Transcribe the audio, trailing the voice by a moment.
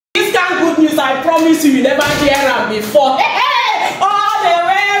news. I promise you never hear am before. Hey, all the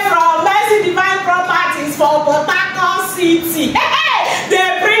way from Mercy Divine Properties for Port Harcourt City. Hey,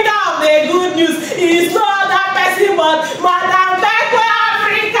 they bring out the good news. It's no other person but Madam Pekle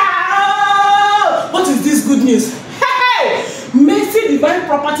Africa. Oh, what is this good news? Hey, Mercy Divine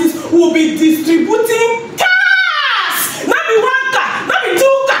Properties will be distributing cars. Not be one car, not be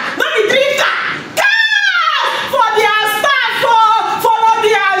two car, not be three car. Cars for their staff, for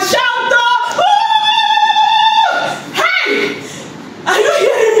their shelter. Hey, are you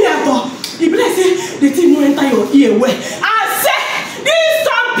hearing me at all? If let's say the thing no enter your ear well, I say this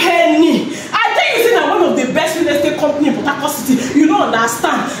company, I think you say that one of the best real estate company in Port Harcourt City. You don't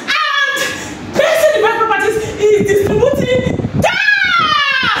understand. And Mercy Divine Properties is distributing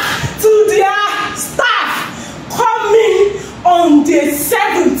cars to their staff coming on the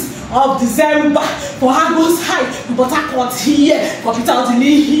 7th of December for Harcourt High, Port Harcourt here, for Peter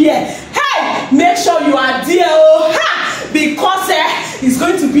Odili here. Hey, make sure you are there, oh, because it's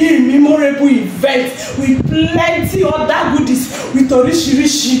going to be a memorable event with plenty other goodies, with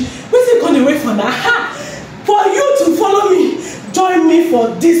Rishi. What's it going to wait for now? For you to follow me, join me for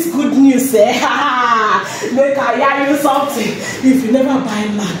this good news. Make I hear you something. If you never buy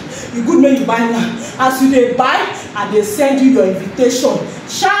land, you good when you buy land. As you dey buy, and they send you your invitation.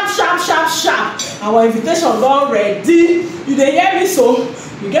 Sharp. Our invitation don ready. You dey hear me so?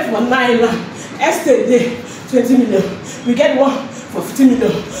 You get one land. Estate day 20 million. We get one for 50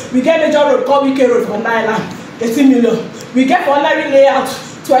 million. We get major road called Wicked Road for 9 land, 18 million. We get for ordinary layout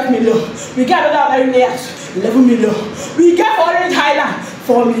 12 million. We get another ordinary layout 11 million. We get for Orange Highland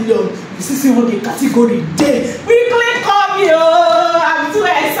 4 million. You see what the category day. We click on you.